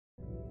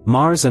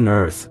Mars and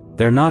Earth,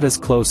 they're not as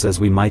close as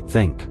we might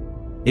think.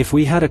 If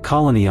we had a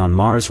colony on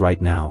Mars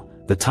right now,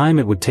 the time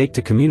it would take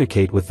to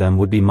communicate with them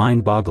would be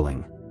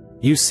mind-boggling.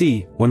 You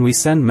see, when we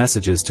send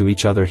messages to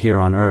each other here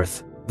on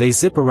Earth, they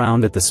zip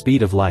around at the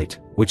speed of light,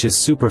 which is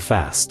super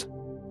fast.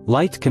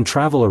 Light can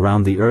travel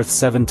around the Earth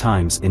 7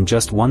 times in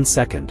just 1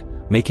 second,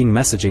 making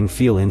messaging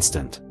feel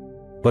instant.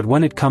 But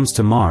when it comes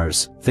to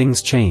Mars,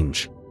 things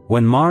change.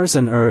 When Mars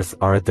and Earth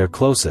are at their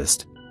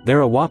closest,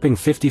 they're a whopping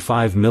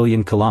 55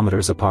 million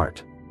kilometers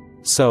apart.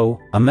 So,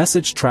 a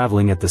message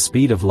traveling at the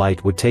speed of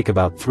light would take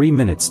about 3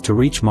 minutes to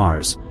reach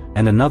Mars,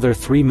 and another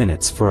 3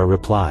 minutes for a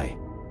reply.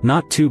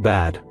 Not too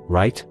bad,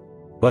 right?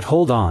 But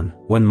hold on,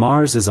 when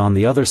Mars is on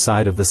the other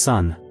side of the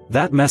Sun,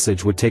 that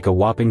message would take a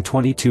whopping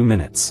 22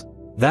 minutes.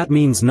 That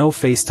means no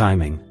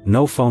FaceTiming,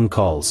 no phone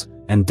calls,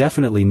 and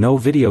definitely no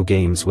video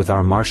games with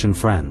our Martian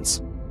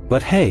friends.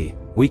 But hey,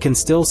 we can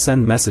still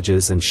send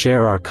messages and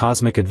share our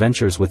cosmic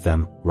adventures with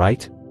them,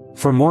 right?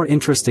 For more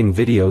interesting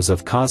videos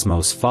of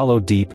cosmos, follow Deep